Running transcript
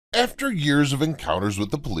After years of encounters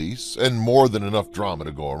with the police and more than enough drama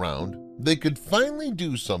to go around, they could finally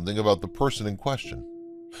do something about the person in question.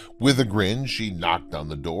 With a grin, she knocked on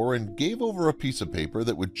the door and gave over a piece of paper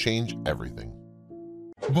that would change everything.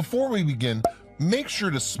 Before we begin, make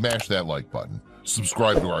sure to smash that like button,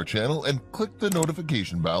 subscribe to our channel, and click the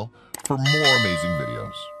notification bell for more amazing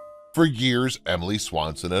videos. For years, Emily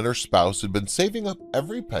Swanson and her spouse had been saving up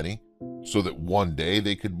every penny so that one day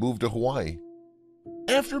they could move to Hawaii.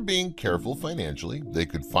 After being careful financially, they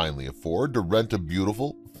could finally afford to rent a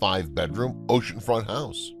beautiful 5-bedroom oceanfront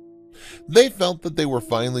house. They felt that they were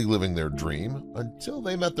finally living their dream until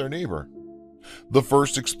they met their neighbor. The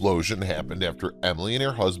first explosion happened after Emily and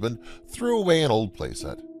her husband threw away an old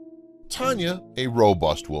playset. Tanya, a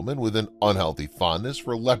robust woman with an unhealthy fondness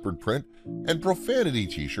for leopard print and profanity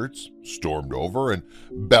t-shirts, stormed over and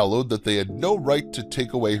bellowed that they had no right to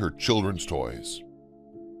take away her children's toys.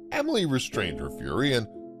 Emily restrained her fury and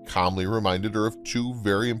calmly reminded her of two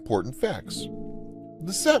very important facts.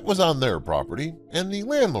 The set was on their property and the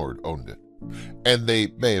landlord owned it, and they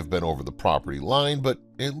may have been over the property line, but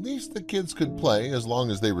at least the kids could play as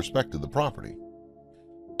long as they respected the property.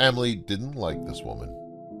 Emily didn't like this woman.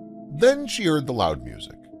 Then she heard the loud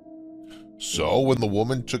music. So when the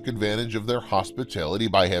woman took advantage of their hospitality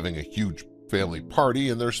by having a huge family party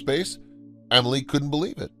in their space, Emily couldn't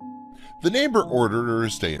believe it. The neighbor ordered her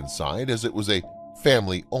to stay inside as it was a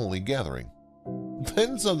family-only gathering.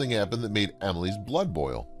 Then something happened that made Emily's blood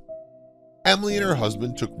boil. Emily and her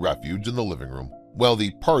husband took refuge in the living room while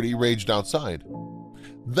the party raged outside.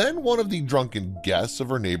 Then one of the drunken guests of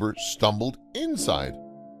her neighbor stumbled inside.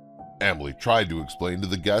 Emily tried to explain to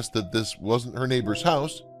the guest that this wasn't her neighbor's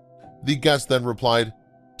house. The guest then replied,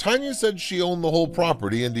 "Tanya said she owned the whole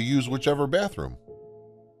property and to use whichever bathroom."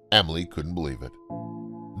 Emily couldn't believe it.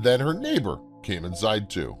 Then her neighbor came inside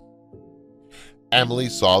too. Emily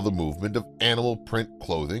saw the movement of animal print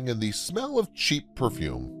clothing and the smell of cheap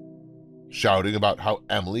perfume. Shouting about how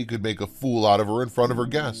Emily could make a fool out of her in front of her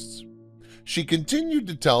guests, she continued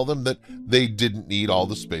to tell them that they didn't need all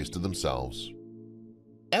the space to themselves.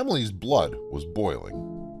 Emily's blood was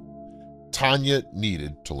boiling. Tanya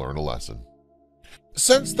needed to learn a lesson.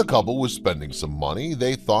 Since the couple was spending some money,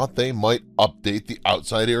 they thought they might update the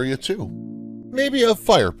outside area too. Maybe a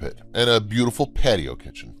fire pit and a beautiful patio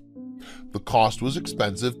kitchen. The cost was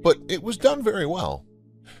expensive, but it was done very well.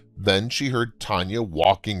 Then she heard Tanya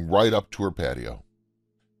walking right up to her patio.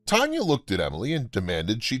 Tanya looked at Emily and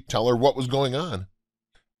demanded she tell her what was going on.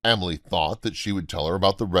 Emily thought that she would tell her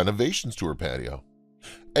about the renovations to her patio.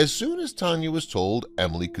 As soon as Tanya was told,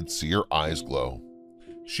 Emily could see her eyes glow.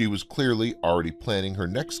 She was clearly already planning her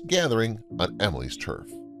next gathering on Emily's turf.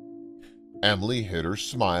 Emily hid her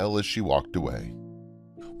smile as she walked away.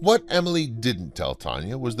 What Emily didn't tell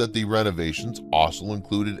Tanya was that the renovations also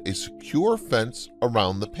included a secure fence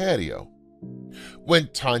around the patio. When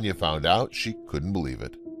Tanya found out, she couldn't believe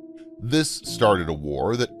it. This started a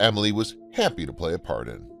war that Emily was happy to play a part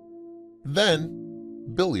in. Then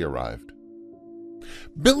Billy arrived.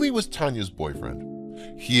 Billy was Tanya's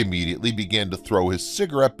boyfriend. He immediately began to throw his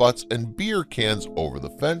cigarette butts and beer cans over the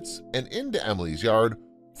fence and into Emily's yard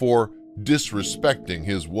for disrespecting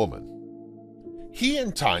his woman. He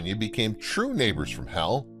and Tanya became true neighbors from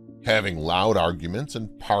hell, having loud arguments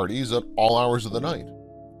and parties at all hours of the night.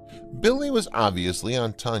 Billy was obviously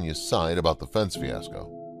on Tanya's side about the fence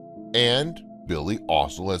fiasco. And Billy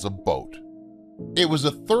also has a boat. It was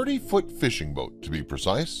a 30-foot fishing boat, to be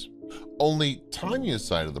precise. Only Tanya's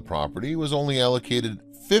side of the property was only allocated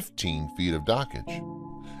 15 feet of dockage.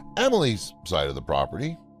 Emily's side of the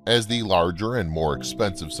property, as the larger and more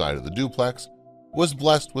expensive side of the duplex, was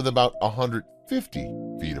blessed with about 150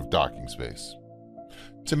 feet of docking space.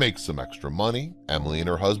 To make some extra money, Emily and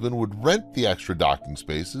her husband would rent the extra docking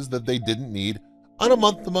spaces that they didn't need on a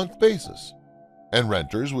month-to-month basis, and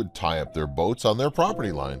renters would tie up their boats on their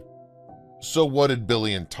property line. So what did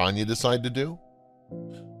Billy and Tanya decide to do?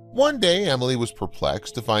 One day, Emily was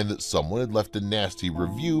perplexed to find that someone had left a nasty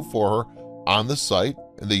review for her on the site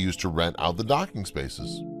and they used to rent out the docking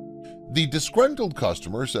spaces. The disgruntled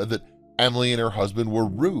customer said that Emily and her husband were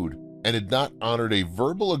rude and had not honored a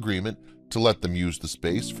verbal agreement to let them use the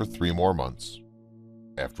space for 3 more months.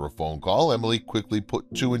 After a phone call, Emily quickly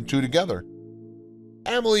put 2 and 2 together.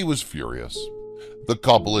 Emily was furious. The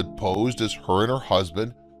couple had posed as her and her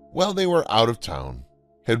husband while they were out of town,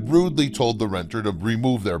 had rudely told the renter to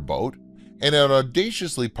remove their boat, and had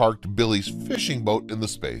audaciously parked Billy's fishing boat in the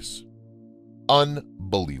space.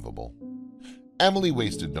 Unbelievable. Emily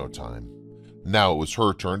wasted no time. Now it was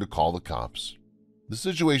her turn to call the cops. The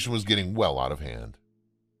situation was getting well out of hand.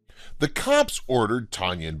 The cops ordered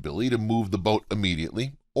Tanya and Billy to move the boat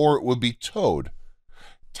immediately, or it would be towed.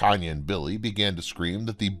 Tanya and Billy began to scream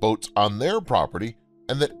that the boat's on their property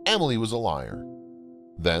and that Emily was a liar.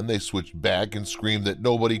 Then they switched back and screamed that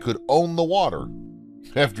nobody could own the water.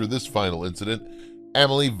 After this final incident,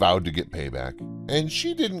 Emily vowed to get payback, and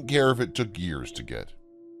she didn't care if it took years to get.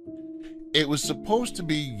 It was supposed to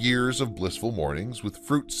be years of blissful mornings with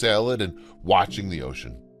fruit salad and watching the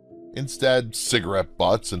ocean. Instead, cigarette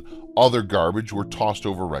butts and other garbage were tossed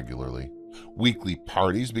over regularly. Weekly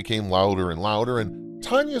parties became louder and louder, and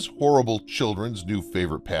Tanya's horrible children's new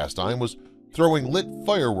favorite pastime was throwing lit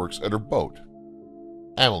fireworks at her boat.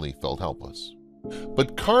 Emily felt helpless.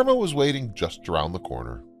 But karma was waiting just around the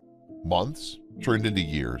corner. Months turned into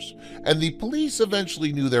years, and the police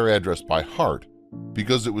eventually knew their address by heart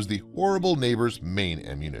because it was the horrible neighbor's main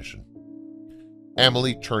ammunition.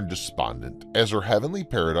 Emily turned despondent as her heavenly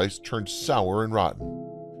paradise turned sour and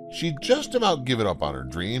rotten. She'd just about given up on her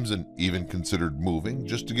dreams and even considered moving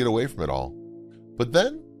just to get away from it all. But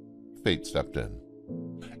then, fate stepped in.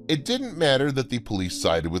 It didn't matter that the police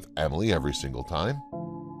sided with Emily every single time.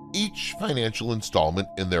 Each financial installment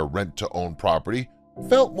in their rent-to-own property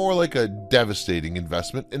felt more like a devastating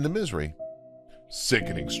investment into misery.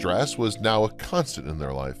 Sickening stress was now a constant in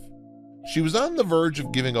their life. She was on the verge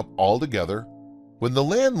of giving up altogether when the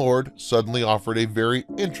landlord suddenly offered a very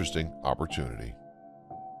interesting opportunity.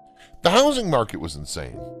 The housing market was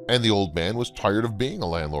insane, and the old man was tired of being a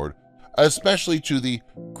landlord, especially to the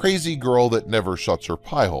crazy girl that never shuts her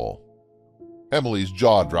pie hole. Emily's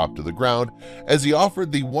jaw dropped to the ground as he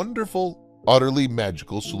offered the wonderful, utterly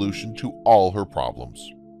magical solution to all her problems.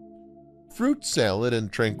 Fruit salad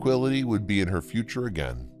and tranquility would be in her future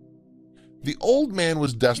again. The old man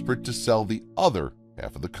was desperate to sell the other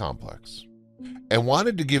half of the complex and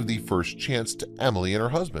wanted to give the first chance to Emily and her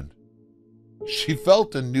husband. She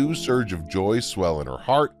felt a new surge of joy swell in her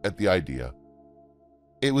heart at the idea.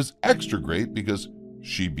 It was extra great because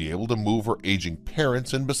she'd be able to move her aging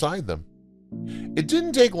parents in beside them. It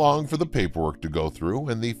didn't take long for the paperwork to go through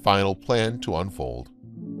and the final plan to unfold.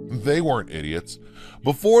 They weren't idiots.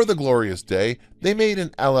 Before the glorious day, they made an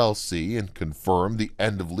LLC and confirmed the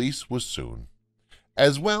end of lease was soon,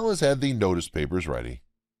 as well as had the notice papers ready.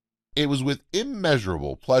 It was with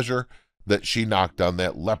immeasurable pleasure that she knocked on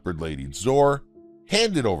that leopard lady's door,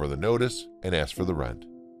 handed over the notice, and asked for the rent.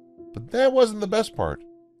 But that wasn't the best part.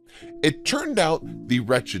 It turned out the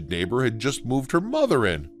wretched neighbor had just moved her mother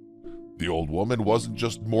in. The old woman wasn't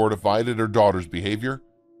just mortified at her daughter's behavior.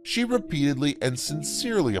 She repeatedly and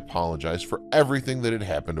sincerely apologized for everything that had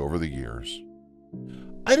happened over the years.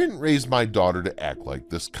 "I didn't raise my daughter to act like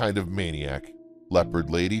this kind of maniac."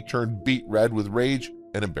 Leopard Lady turned beet red with rage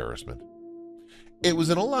and embarrassment. It was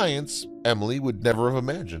an alliance Emily would never have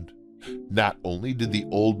imagined. Not only did the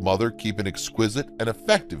old mother keep an exquisite and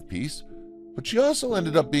effective peace, but she also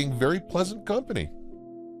ended up being very pleasant company.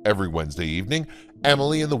 Every Wednesday evening,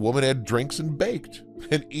 Emily and the woman had drinks and baked,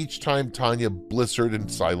 and each time Tanya blistered in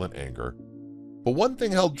silent anger. But one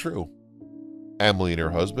thing held true. Emily and her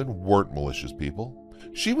husband weren't malicious people.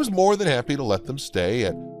 She was more than happy to let them stay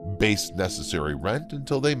at base necessary rent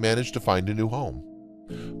until they managed to find a new home.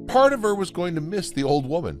 Part of her was going to miss the old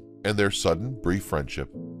woman and their sudden, brief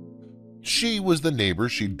friendship. She was the neighbor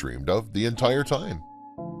she'd dreamed of the entire time.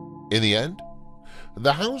 In the end,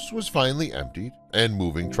 the house was finally emptied and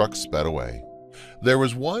moving trucks sped away. There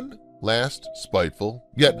was one last spiteful,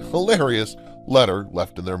 yet hilarious, letter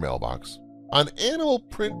left in their mailbox, on animal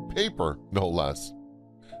print paper, no less.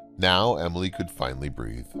 Now Emily could finally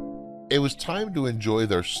breathe. It was time to enjoy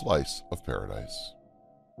their slice of paradise.